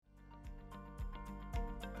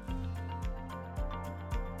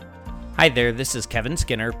Hi there, this is Kevin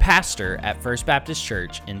Skinner, pastor at First Baptist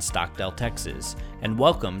Church in Stockdale, Texas, and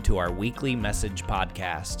welcome to our weekly message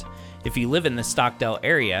podcast. If you live in the Stockdale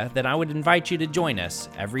area, then I would invite you to join us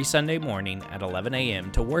every Sunday morning at 11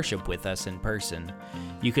 a.m. to worship with us in person.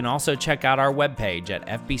 You can also check out our webpage at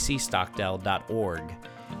fbcstockdale.org.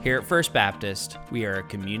 Here at First Baptist, we are a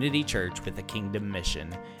community church with a kingdom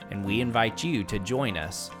mission, and we invite you to join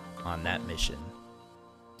us on that mission.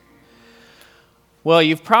 Well,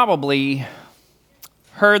 you've probably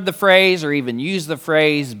heard the phrase or even used the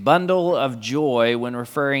phrase bundle of joy when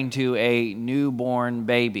referring to a newborn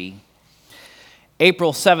baby.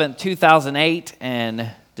 April 7th, 2008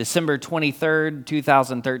 and December 23rd,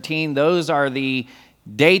 2013, those are the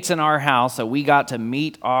dates in our house that we got to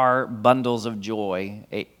meet our bundles of joy.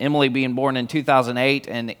 Emily being born in 2008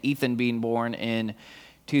 and Ethan being born in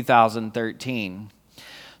 2013.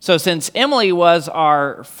 So since Emily was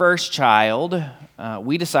our first child,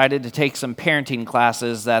 we decided to take some parenting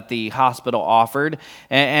classes that the hospital offered.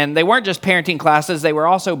 And they weren't just parenting classes, they were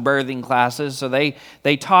also birthing classes. So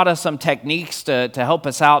they taught us some techniques to help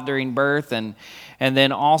us out during birth and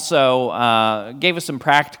then also gave us some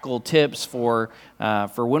practical tips for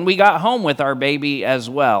when we got home with our baby as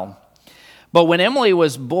well. But when Emily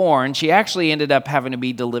was born, she actually ended up having to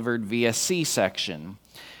be delivered via C-section,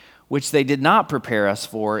 which they did not prepare us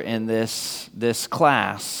for in this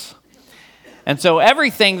class. And so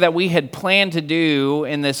everything that we had planned to do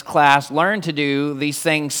in this class, learn to do these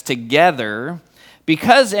things together,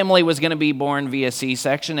 because Emily was going to be born via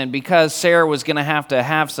C-section and because Sarah was going to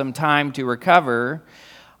have some time to recover,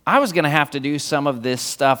 I was going to have to do some of this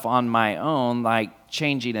stuff on my own, like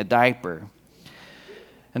changing a diaper.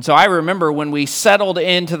 And so I remember when we settled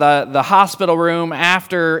into the hospital room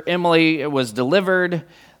after Emily was delivered,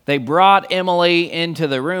 they brought Emily into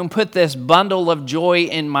the room, put this bundle of joy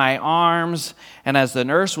in my arms, and as the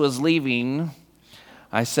nurse was leaving,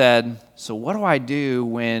 I said, "So what do I do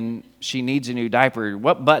when she needs a new diaper?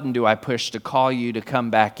 What button do I push to call you to come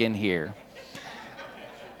back in here?"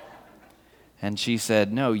 And she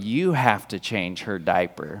said, "No, you have to change her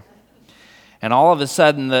diaper." And all of a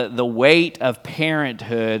sudden, the weight of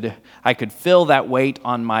parenthood, I could feel that weight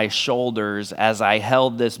on my shoulders as I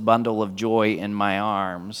held this bundle of joy in my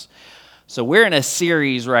arms. So we're in a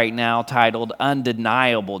series right now titled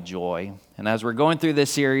Undeniable Joy. And as we're going through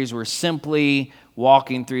this series, we're simply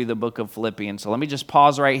walking through the book of Philippians. So let me just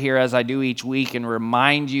pause right here as I do each week and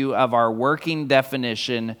remind you of our working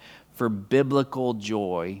definition for biblical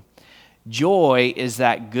joy. Joy is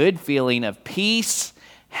that good feeling of peace,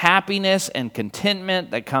 happiness, and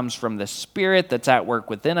contentment that comes from the Spirit that's at work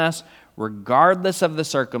within us, regardless of the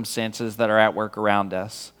circumstances that are at work around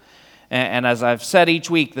us. And as I've said each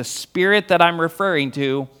week, the Spirit that I'm referring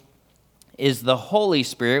to is the Holy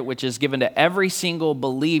Spirit, which is given to every single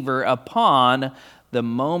believer upon the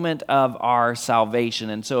moment of our salvation.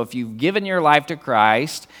 And so if you've given your life to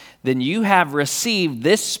Christ, then you have received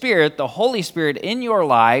this Spirit, the Holy Spirit, in your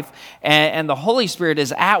life, and the Holy Spirit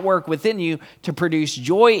is at work within you to produce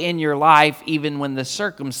joy in your life, even when the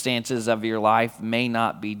circumstances of your life may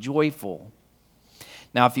not be joyful.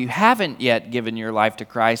 Now, if you haven't yet given your life to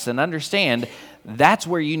Christ, then understand that's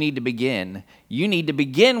where you need to begin. You need to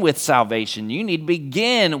begin with salvation. You need to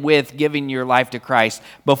begin with giving your life to Christ.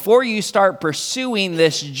 Before you start pursuing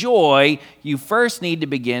this joy, you first need to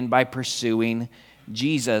begin by pursuing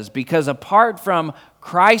Jesus. Because apart from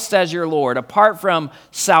Christ as your Lord, apart from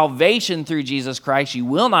salvation through Jesus Christ, you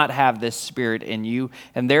will not have this Spirit in you,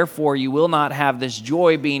 and therefore you will not have this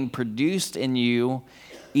joy being produced in you,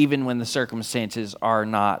 even when the circumstances are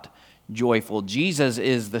not joyful. Jesus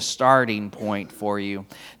is the starting point for you.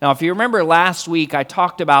 Now, if you remember last week, I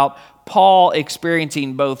talked about Paul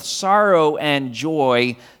experiencing both sorrow and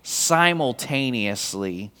joy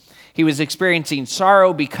simultaneously. He was experiencing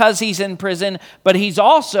sorrow because he's in prison, but he's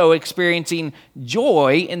also experiencing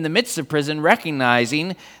joy in the midst of prison,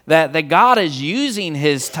 recognizing that God is using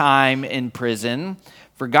his time in prison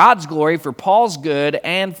for God's glory, for Paul's good,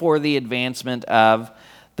 and for the advancement of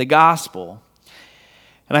the gospel.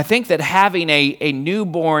 And I think that having a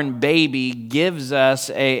newborn baby gives us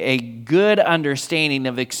a good understanding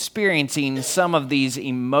of experiencing some of these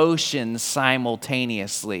emotions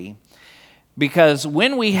simultaneously. Because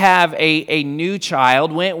when we have a new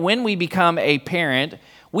child, when we become a parent,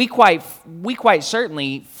 we quite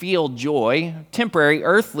certainly feel joy, temporary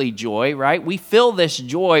earthly joy, right? We feel this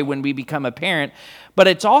joy when we become a parent, but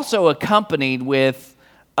it's also accompanied with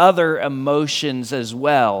other emotions as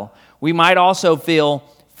well. We might also feel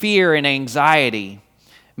fear and anxiety.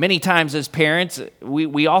 Many times as parents,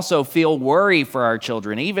 we also feel worry for our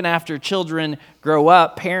children. Even after children grow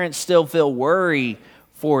up, parents still feel worry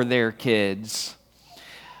for their kids.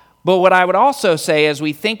 But what I would also say as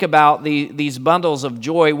we think about these bundles of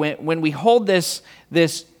joy, when we hold this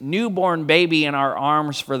newborn baby in our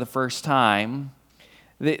arms for the first time,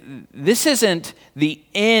 this isn't the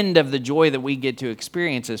end of the joy that we get to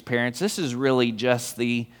experience as parents. This is really just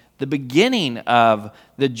the beginning of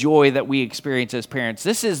the joy that we experience as parents.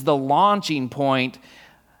 This is the launching point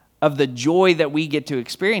of the joy that we get to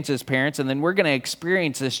experience as parents, and then we're going to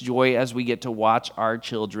experience this joy as we get to watch our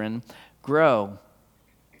children grow.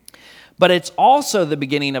 But it's also the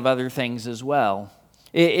beginning of other things as well.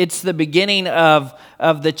 It's the beginning of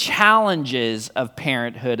the challenges of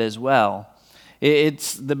parenthood as well.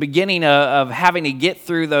 It's the beginning of having to get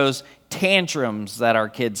through those tantrums that our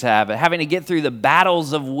kids have, having to get through the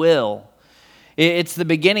battles of will. It's the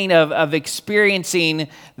beginning of experiencing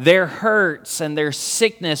their hurts and their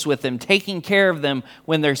sickness with them, taking care of them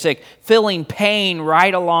when they're sick, feeling pain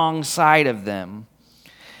right alongside of them.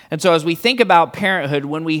 And so as we think about parenthood,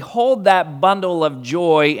 when we hold that bundle of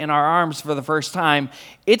joy in our arms for the first time,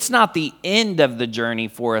 it's not the end of the journey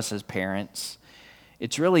for us as parents.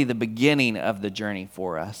 It's really the beginning of the journey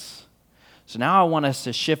for us. So now I want us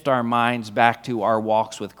to shift our minds back to our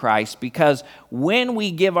walks with Christ, because when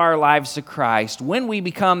we give our lives to Christ, when we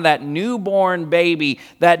become that newborn baby,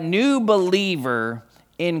 that new believer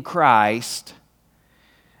in Christ,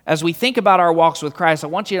 as we think about our walks with Christ, I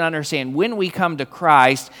want you to understand when we come to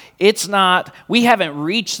Christ, we haven't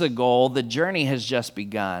reached the goal, the journey has just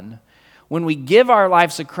begun. When we give our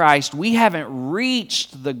lives to Christ, we haven't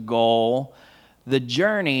reached the goal, the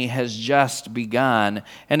journey has just begun.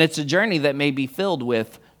 And it's a journey that may be filled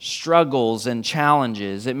with struggles and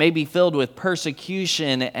challenges. It may be filled with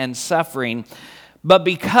persecution and suffering. But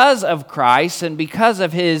because of Christ and because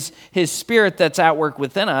of His Spirit that's at work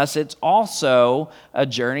within us, it's also a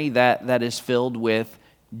journey that is filled with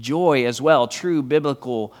joy as well, true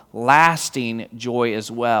biblical, lasting joy as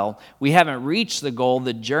well. We haven't reached the goal.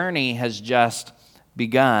 The journey has just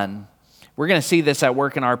begun. We're going to see this at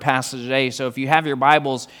work in our passage today. So if you have your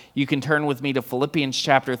Bibles, you can turn with me to Philippians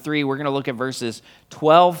chapter 3. We're going to look at verses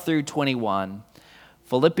 12 through 21.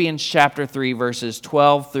 Philippians chapter 3, verses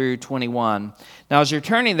 12 through 21. Now, as you're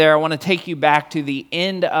turning there, I want to take you back to the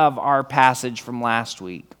end of our passage from last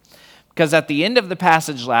week. Because at the end of the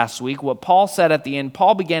passage last week, what Paul said at the end,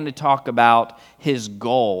 Paul began to talk about his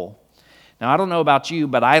goal. Now, I don't know about you,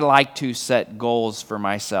 but I like to set goals for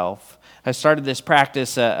myself. I started this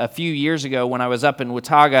practice a few years ago when I was up in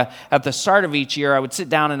Watauga. At the start of each year, I would sit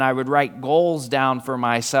down and I would write goals down for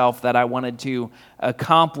myself that I wanted to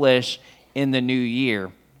accomplish in the new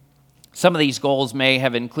year. Some of these goals may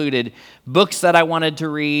have included books that I wanted to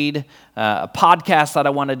read, a podcast that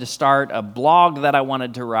I wanted to start, a blog that I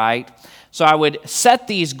wanted to write. So I would set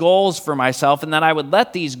these goals for myself, and then I would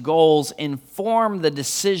let these goals inform the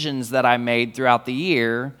decisions that I made throughout the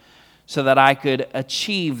year so that I could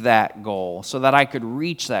achieve that goal, so that I could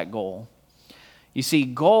reach that goal. You see,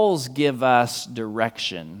 goals give us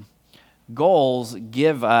direction. Goals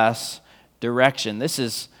give us direction. This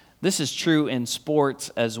is true in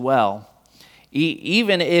sports as well.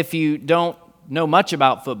 Even if you don't know much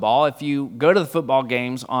about football, if you go to the football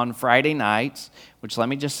games on Friday nights, which let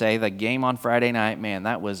me just say, the game on Friday night, man,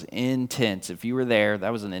 that was intense. If you were there,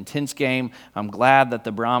 that was an intense game. I'm glad that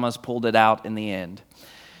the Brahmas pulled it out in the end.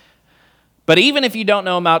 But even if you don't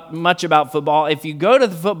know much about football, if you go to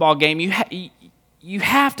the football game, you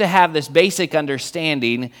have to have this basic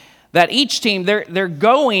understanding that each team, they're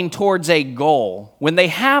going towards a goal. When they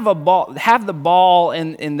have the ball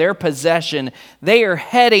in their possession, they are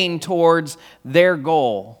heading towards their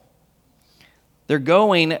goal. They're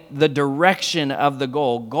going the direction of the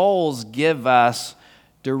goal. Goals give us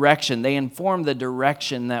direction. They inform the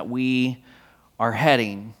direction that we are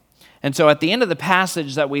heading. And so at the end of the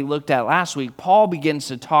passage that we looked at last week, Paul begins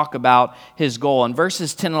to talk about his goal. In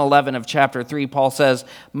verses 10 and 11 of chapter 3, Paul says,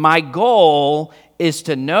 "My goal is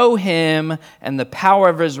to know Him and the power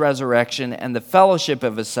of His resurrection and the fellowship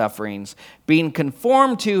of His sufferings, being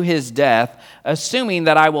conformed to His death, assuming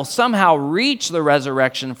that I will somehow reach the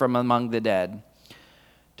resurrection from among the dead."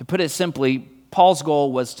 To put it simply, Paul's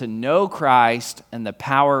goal was to know Christ and the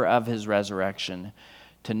power of His resurrection.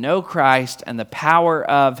 To know Christ and the power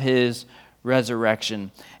of His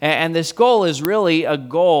resurrection. And this goal is really a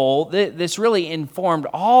goal. This really informed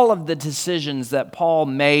all of the decisions that Paul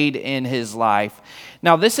made in his life.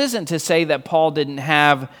 Now, this isn't to say that Paul didn't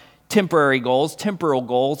have temporary goals, temporal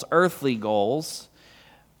goals, earthly goals,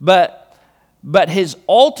 but his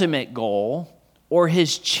ultimate goal, or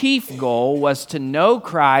his chief goal, was to know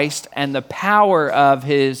Christ and the power of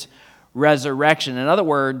His resurrection. In other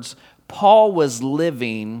words, Paul was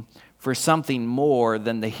living for something more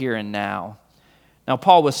than the here and now. Now,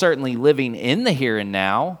 Paul was certainly living in the here and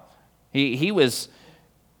now. He was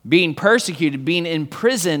being persecuted, being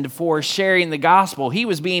imprisoned for sharing the gospel. He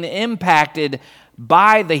was being impacted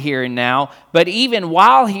by the here and now. But even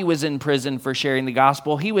while he was in prison for sharing the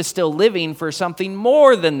gospel, he was still living for something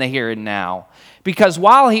more than the here and now. Because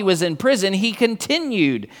while he was in prison, he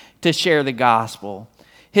continued to share the gospel.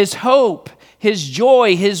 His hope, his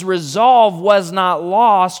joy, his resolve was not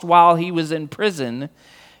lost while he was in prison,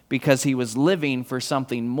 because he was living for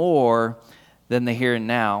something more than the here and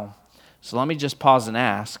now. So let me just pause and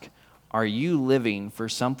ask, are you living for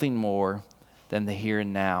something more than the here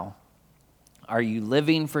and now? Are you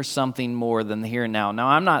living for something more than the here and now? Now,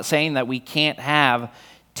 I'm not saying that we can't have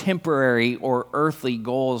temporary or earthly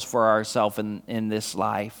goals for ourselves in this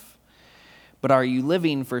life, but are you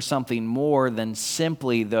living for something more than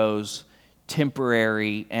simply those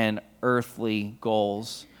temporary and earthly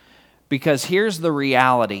goals? Because here's the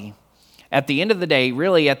reality. At the end of the day,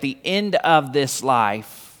 really at the end of this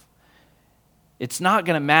life, it's not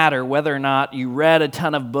going to matter whether or not you read a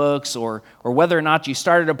ton of books or whether or not you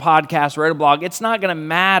started a podcast, wrote a blog. It's not going to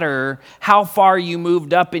matter how far you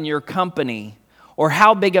moved up in your company or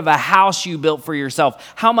how big of a house you built for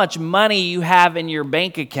yourself, how much money you have in your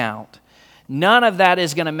bank account. None of that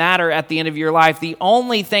is going to matter at the end of your life. The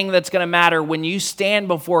only thing that's going to matter when you stand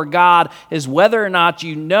before God is whether or not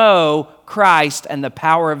you know Christ and the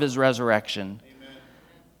power of his resurrection. Amen.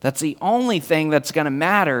 That's the only thing that's going to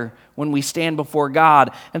matter when we stand before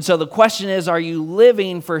God. And so the question is, are you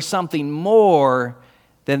living for something more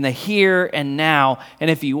than the here and now? And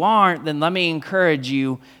if you aren't, then let me encourage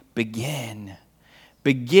you, begin.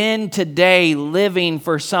 Begin today living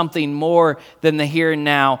for something more than the here and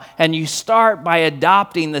now. And you start by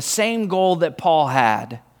adopting the same goal that Paul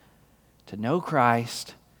had, to know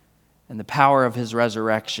Christ and the power of his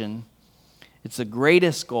resurrection. It's the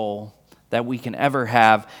greatest goal that we can ever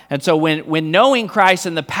have. And so when knowing Christ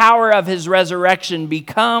and the power of his resurrection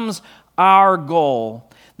becomes our goal,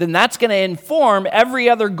 then that's going to inform every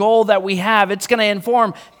other goal that we have. It's going to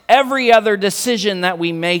inform every other decision that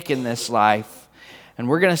we make in this life. And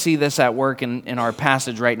we're going to see this at work in our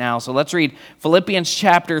passage right now. So let's read Philippians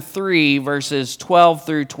chapter 3, verses 12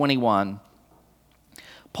 through 21.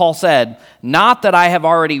 Paul said, "Not that I have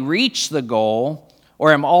already reached the goal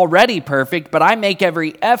or am already perfect, but I make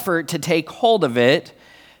every effort to take hold of it,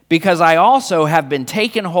 because I also have been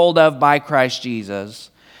taken hold of by Christ Jesus.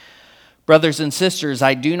 Brothers and sisters,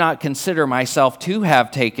 I do not consider myself to have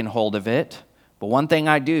taken hold of it. But one thing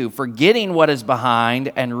I do, forgetting what is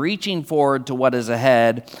behind and reaching forward to what is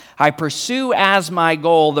ahead, I pursue as my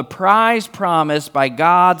goal the prize promised by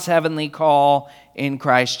God's heavenly call in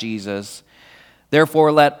Christ Jesus.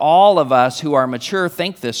 Therefore, let all of us who are mature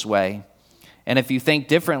think this way. And if you think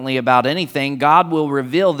differently about anything, God will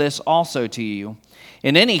reveal this also to you.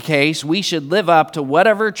 In any case, we should live up to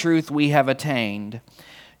whatever truth we have attained.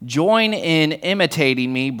 Join in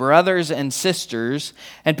imitating me, brothers and sisters,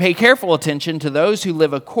 and pay careful attention to those who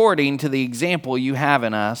live according to the example you have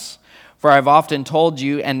in us. For I've often told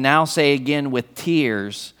you, and now say again with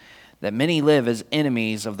tears, that many live as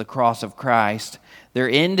enemies of the cross of Christ. Their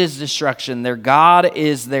end is destruction, their God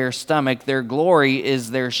is their stomach, their glory is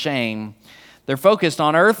their shame. They're focused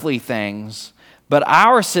on earthly things. But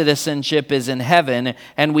our citizenship is in heaven,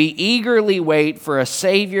 and we eagerly wait for a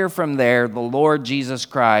Savior from there, the Lord Jesus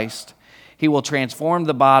Christ. He will transform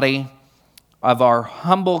the body of our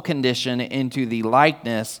humble condition into the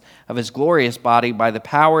likeness of his glorious body by the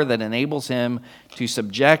power that enables him to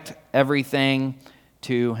subject everything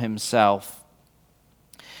to himself."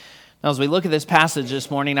 Now, as we look at this passage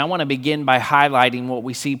this morning, I want to begin by highlighting what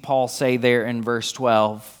we see Paul say there in verse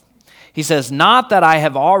 12. He says, "Not that I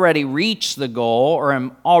have already reached the goal or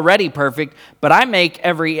am already perfect, but I make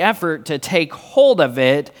every effort to take hold of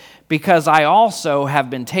it, because I also have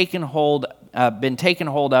been taken hold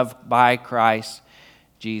of by Christ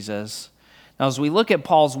Jesus." Now, as we look at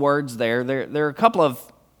Paul's words there are a couple of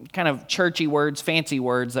kind of churchy words, fancy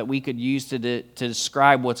words that we could use to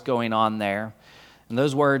describe what's going on there. And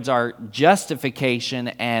those words are justification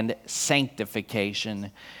and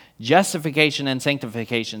sanctification. Justification and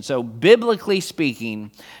sanctification. So biblically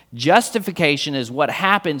speaking, justification is what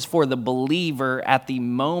happens for the believer at the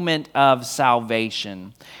moment of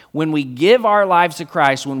salvation. When we give our lives to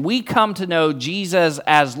Christ, when we come to know Jesus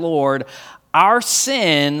as Lord, our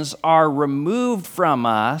sins are removed from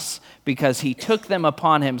us because he took them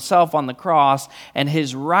upon himself on the cross, and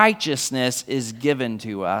his righteousness is given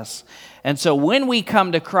to us. And so when we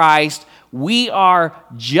come to Christ, We are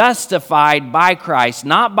justified by Christ,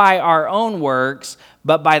 not by our own works,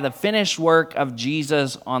 but by the finished work of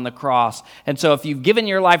Jesus on the cross. And so if you've given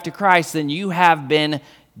your life to Christ, then you have been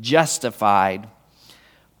justified.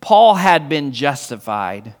 Paul had been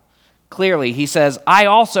justified. Clearly, he says, I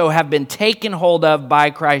also have been taken hold of by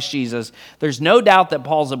Christ Jesus. There's no doubt that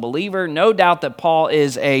Paul's a believer, no doubt that Paul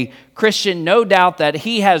is a Christian, no doubt that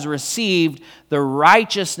he has received the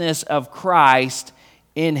righteousness of Christ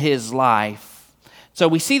in his life. So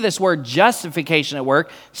we see this word justification at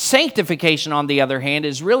work. Sanctification, on the other hand,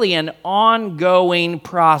 is really an ongoing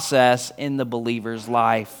process in the believer's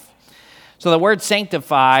life. So the word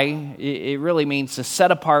sanctify, it really means to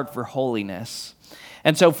set apart for holiness.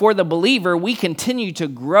 And so for the believer, we continue to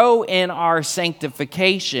grow in our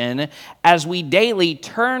sanctification as we daily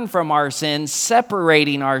turn from our sins,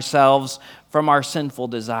 separating ourselves from our sinful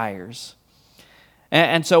desires.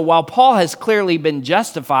 And so while Paul has clearly been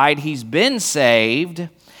justified, he's been saved,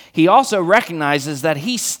 he also recognizes that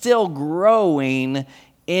he's still growing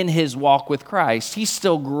in his walk with Christ. He's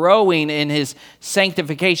still growing in his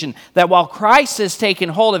sanctification. That while Christ has taken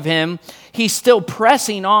hold of him, he's still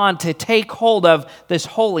pressing on to take hold of this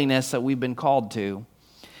holiness that we've been called to.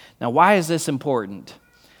 Now, why is this important?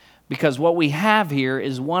 Because what we have here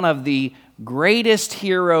is one of the greatest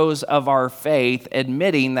heroes of our faith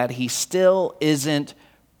admitting that he still isn't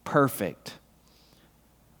perfect.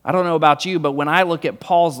 I don't know about you, but when I look at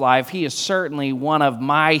Paul's life, he is certainly one of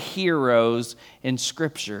my heroes in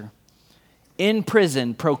Scripture. In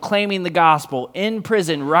prison, proclaiming the gospel. In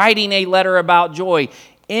prison, writing a letter about joy.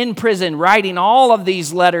 In prison, writing all of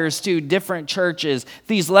these letters to different churches.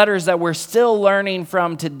 These letters that we're still learning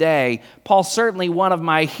from today. Paul's certainly one of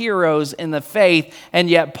my heroes in the faith. And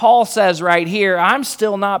yet Paul says right here, I'm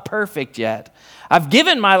still not perfect yet. I've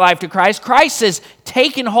given my life to Christ. Christ has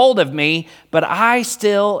taken hold of me, but I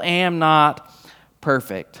still am not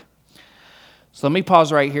perfect. So let me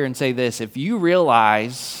pause right here and say this. If you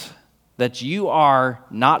realize that you are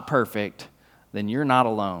not perfect, then you're not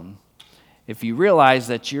alone. If you realize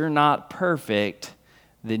that you're not perfect,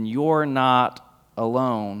 then you're not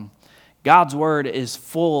alone. God's word is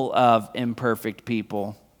full of imperfect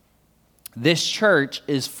people. This church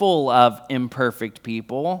is full of imperfect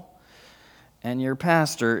people. And your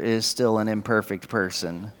pastor is still an imperfect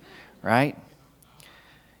person, right?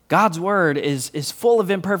 God's word is full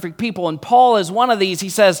of imperfect people, and Paul is one of these. He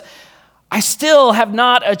says, I still have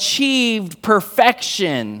not achieved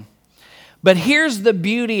perfection. But here's the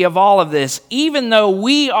beauty of all of this. Even though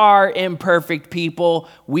we are imperfect people,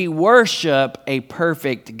 we worship a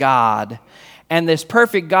perfect God. And this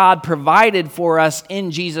perfect God provided for us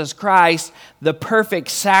in Jesus Christ the perfect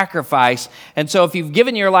sacrifice. And so if you've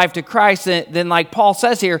given your life to Christ, then like Paul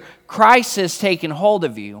says here, Christ has taken hold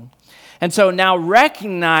of you. And so now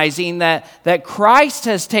recognizing that Christ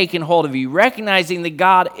has taken hold of you, recognizing that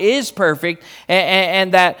God is perfect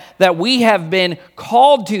and that we have been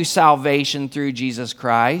called to salvation through Jesus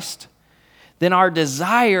Christ, then our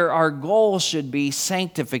desire, our goal should be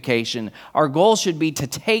sanctification. Our goal should be to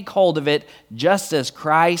take hold of it just as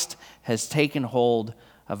Christ has taken hold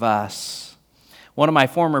of us. One of my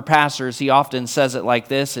former pastors, he often says it like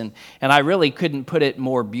this, and I really couldn't put it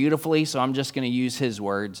more beautifully, so I'm just going to use his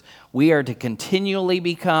words. We are to continually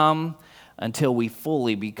become until we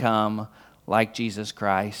fully become like Jesus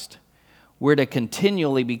Christ. We're to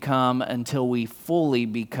continually become until we fully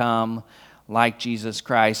become like Jesus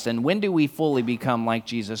Christ. And when do we fully become like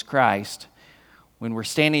Jesus Christ? When we're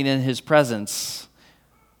standing in his presence,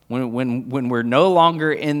 when we're no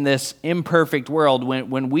longer in this imperfect world,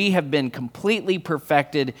 when we have been completely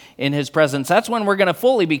perfected in his presence. That's when we're going to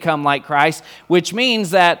fully become like Christ, which means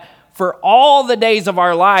that for all the days of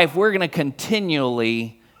our life, we're going to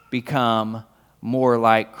continually become more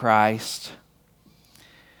like Christ.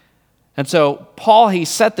 And so Paul, he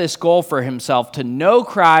set this goal for himself to know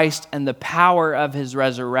Christ and the power of his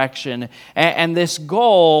resurrection. And this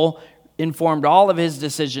goal informed all of his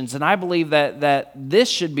decisions. And I believe that this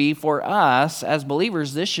should be for us as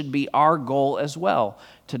believers, this should be our goal as well,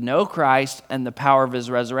 to know Christ and the power of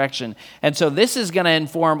his resurrection. And so this is going to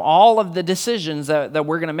inform all of the decisions that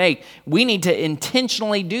we're going to make. We need to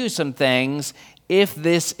intentionally do some things if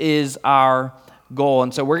this is our goal.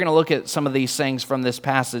 And so we're going to look at some of these things from this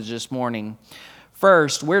passage this morning.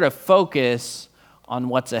 First, we're to focus on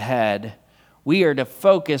what's ahead. We are to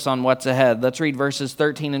focus on what's ahead. Let's read verses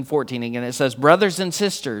 13 and 14 again. It says, "Brothers and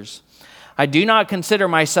sisters, I do not consider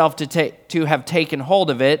myself to have taken hold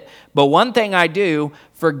of it, but one thing I do,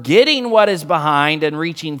 forgetting what is behind and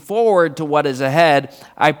reaching forward to what is ahead,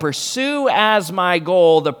 I pursue as my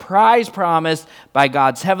goal the prize promised by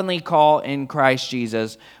God's heavenly call in Christ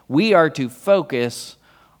Jesus. We are to focus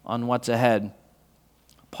on what's ahead.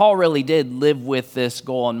 Paul really did live with this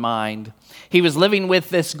goal in mind. He was living with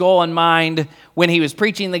this goal in mind when he was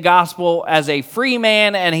preaching the gospel as a free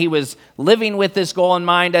man, and he was living with this goal in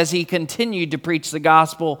mind as he continued to preach the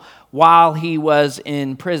gospel while he was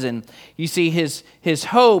in prison. You see, his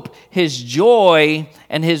hope, his joy,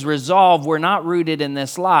 and his resolve were not rooted in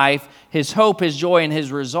this life. His hope, his joy, and his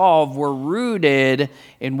resolve were rooted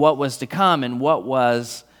in what was to come and what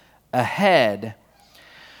was ahead.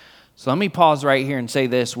 So let me pause right here and say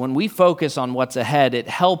this. When we focus on what's ahead, it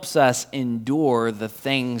helps us endure the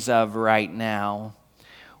things of right now.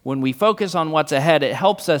 When we focus on what's ahead, it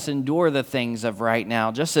helps us endure the things of right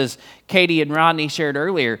now. Just as Katie and Rodney shared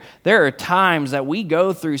earlier, there are times that we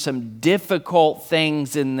go through some difficult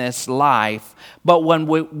things in this life, but when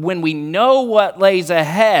we know what lays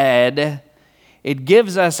ahead, it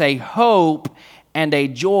gives us a hope and a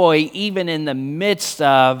joy even in the midst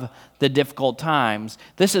of the difficult times.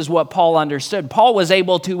 This is what Paul understood. Paul was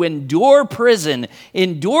able to endure prison,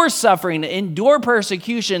 endure suffering, endure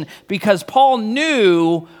persecution because Paul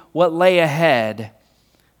knew what lay ahead.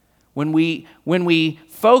 When we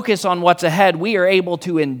focus on what's ahead, we are able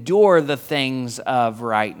to endure the things of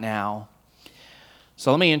right now. So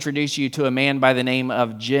let me introduce you to a man by the name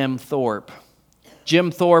of Jim Thorpe. Jim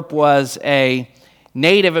Thorpe was a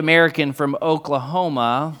Native American from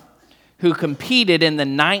Oklahoma who competed in the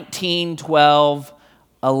 1912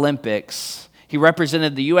 Olympics. He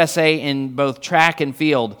represented the USA in both track and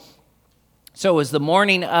field. So it was the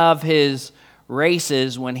morning of his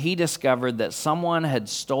races when he discovered that someone had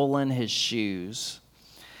stolen his shoes.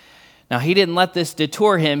 Now, he didn't let this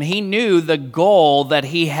detour him. He knew the goal that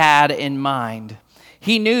he had in mind.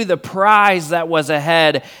 He knew the prize that was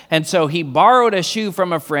ahead, and so he borrowed a shoe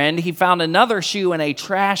from a friend. He found another shoe in a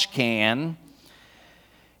trash can.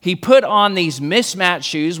 He put on these mismatched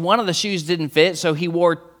shoes. One of the shoes didn't fit, so he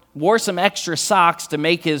wore some extra socks to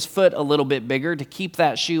make his foot a little bit bigger to keep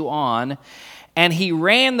that shoe on. And he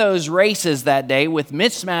ran those races that day with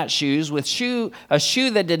mismatched shoes, with a shoe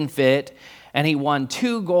that didn't fit, and he won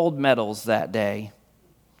 2 gold medals that day.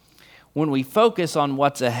 When we focus on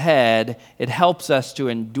what's ahead, it helps us to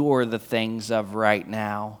endure the things of right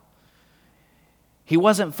now. He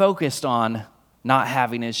wasn't focused on not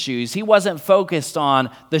having his shoes. He wasn't focused on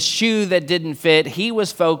the shoe that didn't fit. He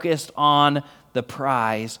was focused on the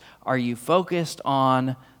prize. Are you focused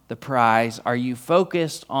on the prize? Are you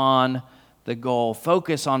focused on the goal?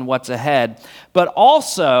 Focus on what's ahead. But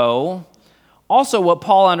also what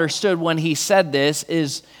Paul understood when he said this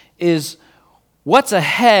is what's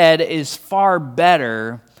ahead is far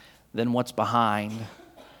better than what's behind.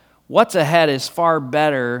 What's ahead is far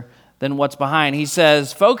better than what's behind. He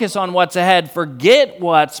says, focus on what's ahead, forget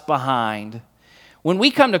what's behind. When we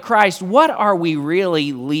come to Christ, what are we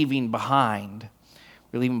really leaving behind?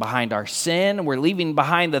 We're leaving behind our sin. We're leaving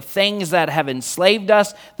behind the things that have enslaved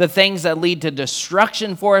us, the things that lead to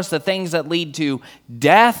destruction for us, the things that lead to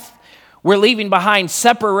death. We're leaving behind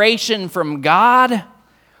separation from God.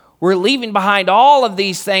 We're leaving behind all of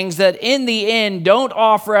these things that in the end don't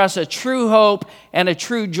offer us a true hope and a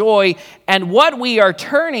true joy. And what we are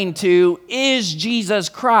turning to is Jesus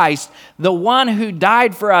Christ, the one who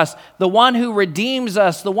died for us, the one who redeems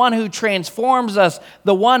us, the one who transforms us,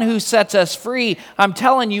 the one who sets us free. I'm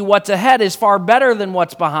telling you, what's ahead is far better than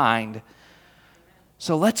what's behind.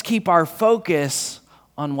 So let's keep our focus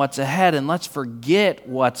on what's ahead and let's forget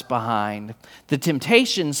what's behind. The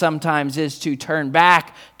temptation sometimes is to turn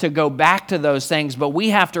back, to go back to those things, but we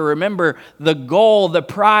have to remember the goal, the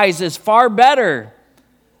prize is far better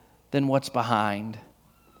than what's behind.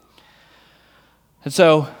 And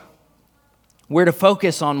so we're to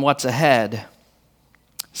focus on what's ahead.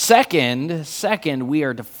 Second, we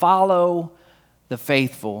are to follow the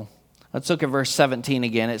faithful. Let's look at verse 17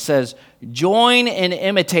 again. It says, "Join in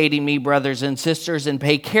imitating me, brothers and sisters, and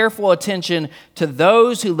pay careful attention to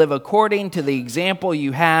those who live according to the example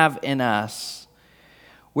you have in us."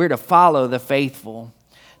 We're to follow the faithful.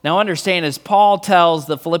 Now understand, as Paul tells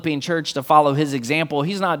the Philippian church to follow his example,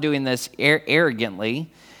 he's not doing this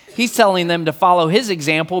arrogantly. He's telling them to follow his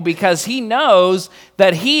example because he knows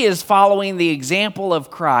that he is following the example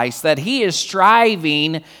of Christ, that he is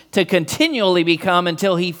striving to continually become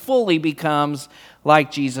until he fully becomes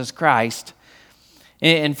like Jesus Christ.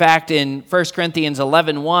 In fact, in 1 Corinthians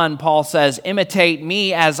 11:1, Paul says, "Imitate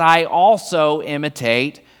me as I also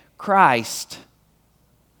imitate Christ."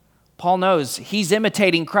 Paul knows he's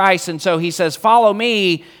imitating Christ, and so he says, follow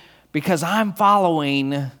me because I'm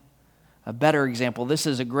following a better example. This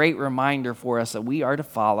is a great reminder for us that we are to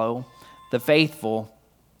follow the faithful.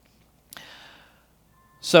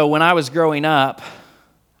 So when I was growing up,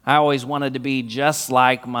 I always wanted to be just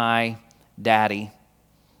like my daddy.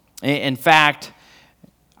 In fact,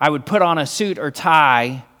 I would put on a suit and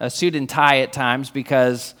tie at times,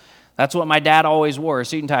 because that's what my dad always wore, a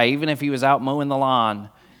suit and tie. Even if he was out mowing the lawn,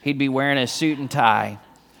 he'd be wearing a suit and tie.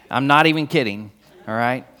 I'm not even kidding, all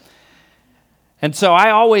right? And so I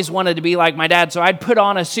always wanted to be like my dad, so I'd put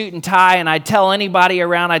on a suit and tie, and I'd tell anybody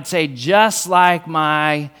around, I'd say, just like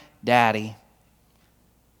my daddy.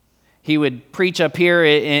 He would preach up here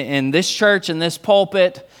in this church, in this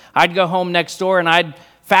pulpit. I'd go home next door, and I'd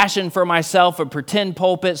fashion for myself a pretend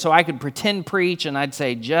pulpit so I could pretend preach, and I'd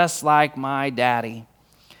say, just like my daddy.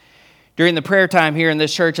 During the prayer time here in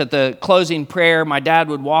this church, at the closing prayer, my dad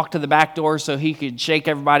would walk to the back door so he could shake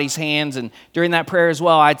everybody's hands. And during that prayer as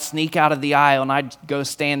well, I'd sneak out of the aisle and I'd go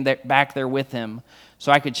stand back there with him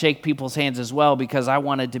so I could shake people's hands as well, because I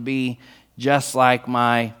wanted to be just like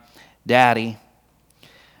my daddy.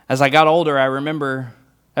 As I got older, I remember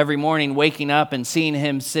every morning waking up and seeing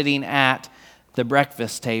him sitting at the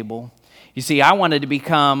breakfast table. You see, I wanted to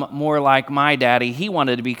become more like my daddy. He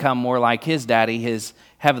wanted to become more like his daddy, his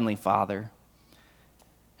heavenly Father.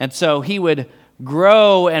 And so he would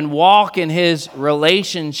grow and walk in his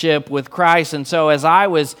relationship with Christ. And so as I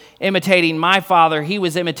was imitating my father, he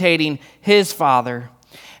was imitating his father.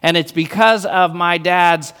 And it's because of my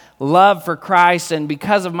dad's love for Christ and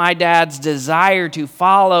because of my dad's desire to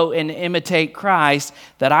follow and imitate Christ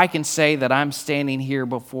that I can say that I'm standing here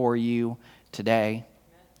before you today.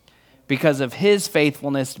 Because of his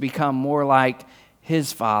faithfulness to become more like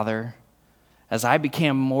his father. As I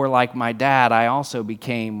became more like my dad, I also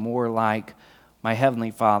became more like my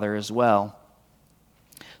heavenly Father as well.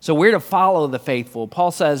 So we're to follow the faithful.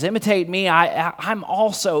 Paul says, imitate me. I'm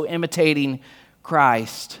also imitating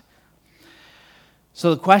Christ.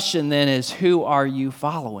 So the question then is, who are you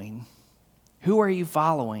following? Who are you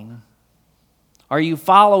following? Are you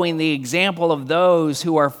following the example of those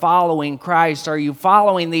who are following Christ? Are you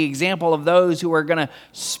following the example of those who are going to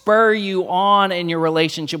spur you on in your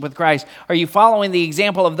relationship with Christ? Are you following the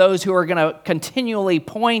example of those who are going to continually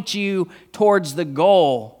point you towards the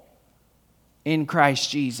goal in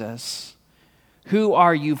Christ Jesus? Who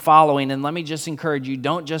are you following? And let me just encourage you,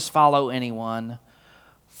 don't just follow anyone.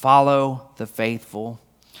 Follow the faithful.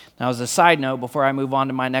 Now, as a side note, before I move on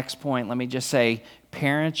to my next point, let me just say,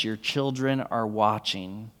 parents, your children are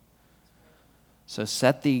watching. So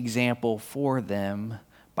set the example for them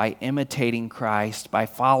by imitating Christ, by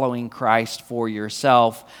following Christ for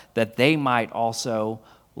yourself, that they might also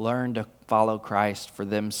learn to follow Christ for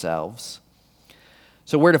themselves.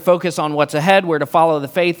 So we're to focus on what's ahead. We're to follow the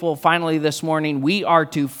faithful. Finally, this morning, we are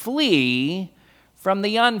to flee from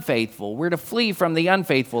the unfaithful. We're to flee from the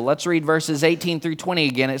unfaithful. Let's read verses 18 through 20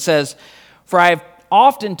 again. It says, "For I have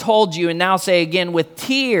often told you, and now say again with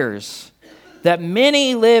tears, that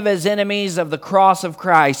many live as enemies of the cross of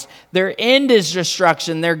Christ. Their end is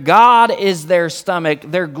destruction. Their God is their stomach.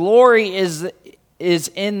 Their glory is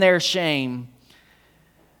in their shame.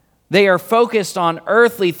 They are focused on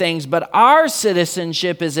earthly things, but our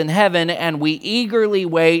citizenship is in heaven, and we eagerly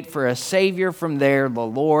wait for a Savior from there, the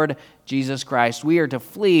Lord Jesus Christ." We are to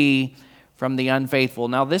flee from the unfaithful.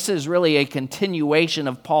 Now, this is really a continuation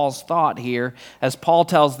of Paul's thought here, as Paul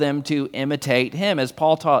tells them to imitate him, as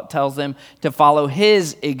Paul tells them to follow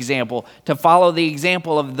his example, to follow the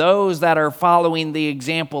example of those that are following the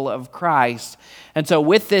example of Christ. And so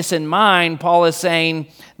with this in mind, Paul is saying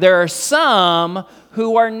there are some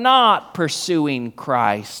who are not pursuing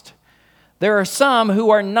Christ. There are some who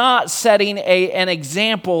are not setting an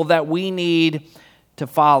example that we need to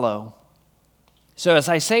follow. So as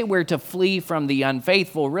I say we're to flee from the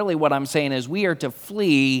unfaithful, really what I'm saying is we are to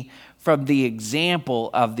flee from the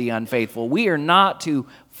example of the unfaithful. We are not to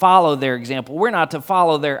follow their example. We're not to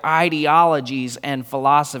follow their ideologies and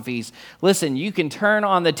philosophies. Listen, you can turn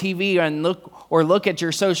on the TV and look at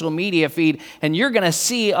your social media feed, and you're going to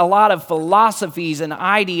see a lot of philosophies and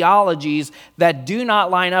ideologies that do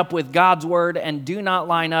not line up with God's word and do not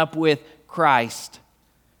line up with Christ.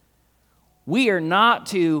 We are not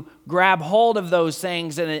to grab hold of those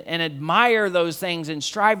things and admire those things and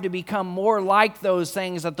strive to become more like those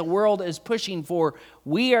things that the world is pushing for.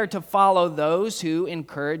 We are to follow those who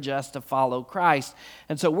encourage us to follow Christ.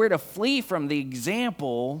 And so we're to flee from the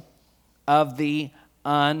example of the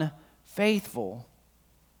unfaithful.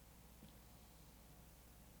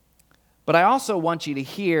 But I also want you to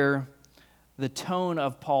hear the tone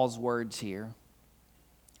of Paul's words here.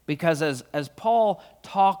 Because as Paul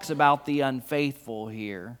talks about the unfaithful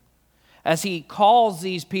here, as he calls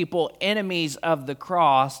these people enemies of the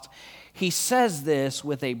cross, he says this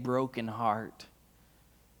with a broken heart.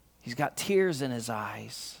 He's got tears in his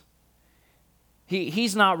eyes.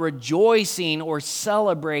 He's not rejoicing or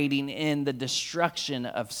celebrating in the destruction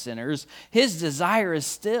of sinners. His desire is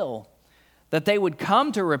still that they would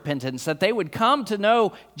come to repentance, that they would come to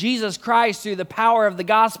know Jesus Christ through the power of the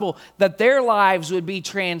gospel, that their lives would be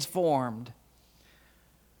transformed.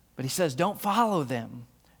 But he says, don't follow them.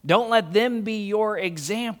 Don't let them be your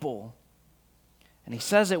example. And he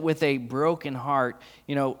says it with a broken heart.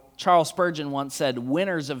 You know, Charles Spurgeon once said,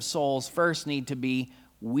 winners of souls first need to be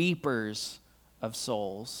weepers of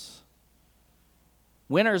souls.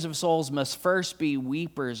 Winners of souls must first be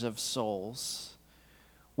weepers of souls.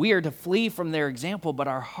 We are to flee from their example, but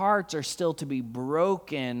our hearts are still to be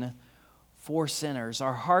broken for sinners.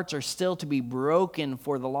 Our hearts are still to be broken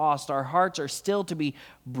for the lost. Our hearts are still to be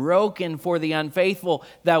broken for the unfaithful,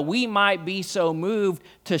 that we might be so moved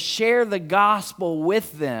to share the gospel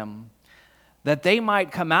with them, that they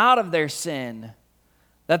might come out of their sin,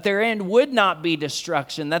 that their end would not be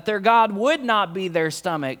destruction, that their God would not be their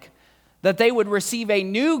stomach, that they would receive a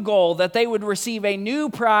new goal, that they would receive a new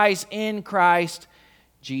prize in Christ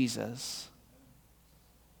Jesus.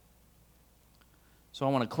 So I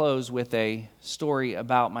want to close with a story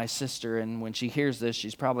about my sister, and when she hears this,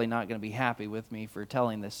 she's probably not going to be happy with me for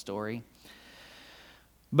telling this story.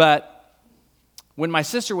 But when my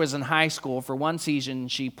sister was in high school, for one season,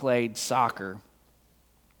 she played soccer.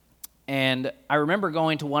 And I remember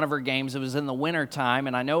going to one of her games. It was in the winter time,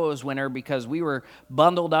 and I know it was winter because we were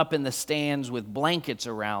bundled up in the stands with blankets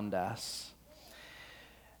around us.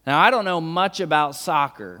 Now, I don't know much about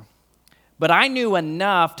soccer, but I knew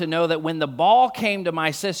enough to know that when the ball came to my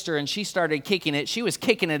sister and she started kicking it, she was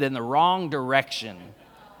kicking it in the wrong direction.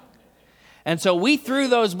 And so we threw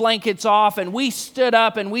those blankets off and we stood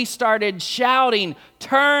up and we started shouting,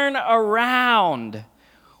 "Turn around,"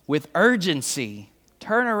 with urgency.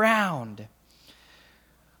 Turn around.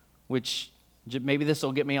 Which, maybe this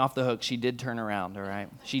will get me off the hook. She did turn around, all right?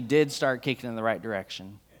 She did start kicking in the right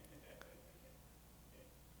direction.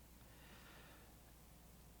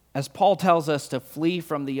 As Paul tells us to flee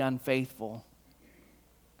from the unfaithful,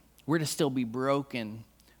 we're to still be broken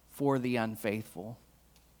for the unfaithful.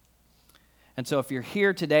 And so if you're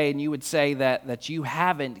here today and you would say that you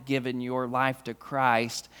haven't given your life to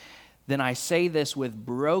Christ, then I say this with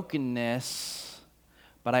brokenness,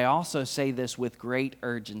 but I also say this with great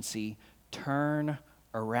urgency. Turn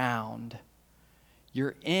around.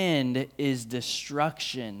 Your end is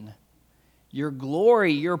destruction. Your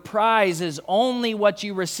glory, your prize is only what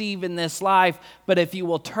you receive in this life. But if you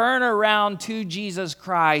will turn around to Jesus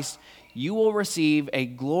Christ, you will receive a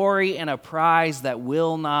glory and a prize that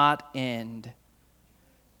will not end.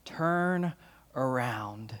 Turn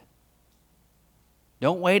around.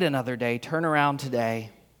 Don't wait another day. Turn around today.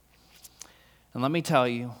 And let me tell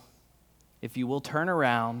you, if you will turn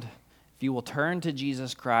around, if you will turn to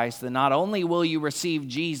Jesus Christ, then not only will you receive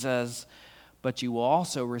Jesus, but you will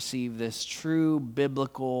also receive this true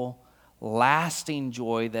biblical, lasting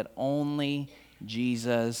joy that only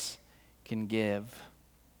Jesus can give.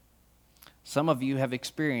 Some of you have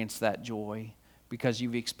experienced that joy because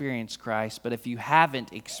you've experienced Christ. But if you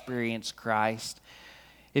haven't experienced Christ,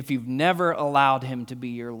 if you've never allowed Him to be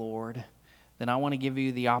your Lord, then I want to give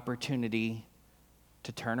you the opportunity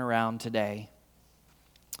to turn around today.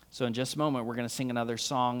 So in just a moment, we're going to sing another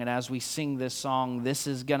song. And as we sing this song, this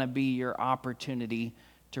is going to be your opportunity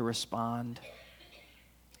to respond.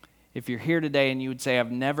 If you're here today and you would say,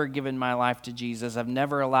 I've never given my life to Jesus, I've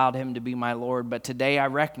never allowed Him to be my Lord, but today I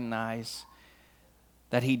recognize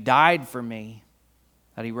that He died for me,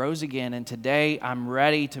 that He rose again, and today I'm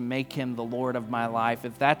ready to make Him the Lord of my life.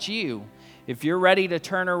 If that's you, if you're ready to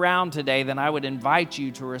turn around today, then I would invite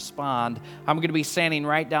you to respond. I'm going to be standing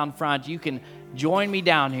right down front. You can join me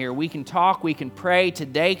down here. We can talk, we can pray.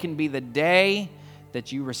 Today can be the day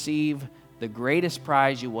that you receive the greatest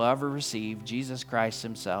prize you will ever receive, Jesus Christ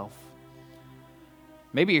Himself.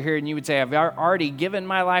 Maybe you're here and you would say, I've already given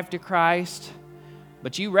my life to Christ,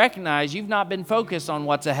 but you recognize you've not been focused on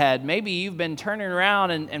what's ahead. Maybe you've been turning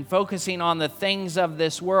around and focusing on the things of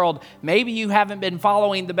this world. Maybe you haven't been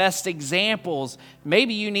following the best examples.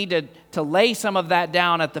 Maybe you need to lay some of that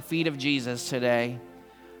down at the feet of Jesus today.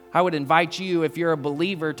 I would invite you, if you're a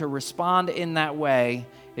believer, to respond in that way.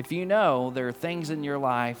 If you know there are things in your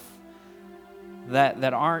life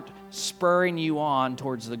that aren't spurring you on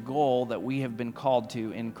towards the goal that we have been called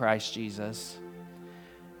to in Christ Jesus.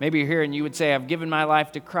 Maybe you're here and you would say, I've given my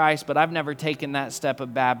life to Christ, but I've never taken that step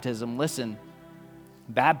of baptism. Listen,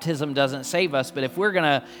 Baptism doesn't save us, but if we're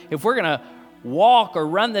gonna walk or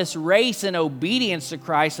run this race in obedience to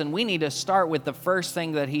Christ, then we need to start with the first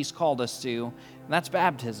thing that He's called us to, and that's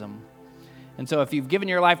baptism. And so if you've given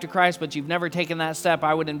your life to Christ, but you've never taken that step,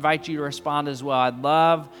 I would invite you to respond as well. I'd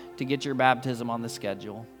love to get your baptism on the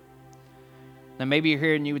schedule. Now maybe you're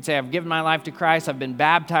here and you would say, I've given my life to Christ, I've been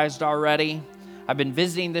baptized already, I've been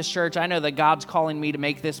visiting this church, I know that God's calling me to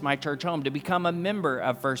make this my church home, to become a member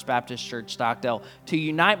of First Baptist Church Stockdale, to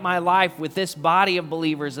unite my life with this body of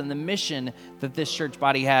believers and the mission that this church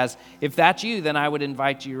body has. If that's you, then I would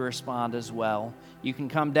invite you to respond as well. You can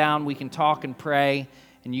come down, we can talk and pray,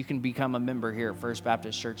 and you can become a member here at First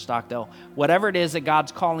Baptist Church Stockdale. Whatever it is that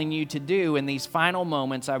God's calling you to do in these final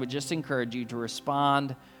moments, I would just encourage you to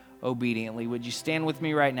respond obediently. Would you stand with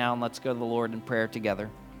me right now and let's go to the Lord in prayer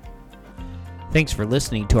together. Thanks for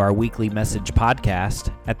listening to our weekly message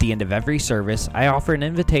podcast. At the end of every service, I offer an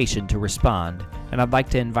invitation to respond, and I'd like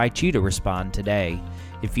to invite you to respond today.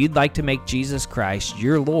 If you'd like to make Jesus Christ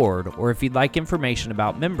your Lord, or if you'd like information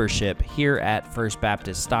about membership here at First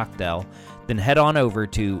Baptist Stockdale, then head on over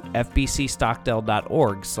to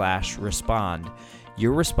fbcstockdale.org/respond.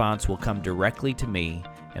 Your response will come directly to me,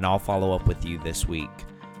 and I'll follow up with you this week.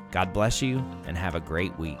 God bless you, and have a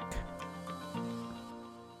great week.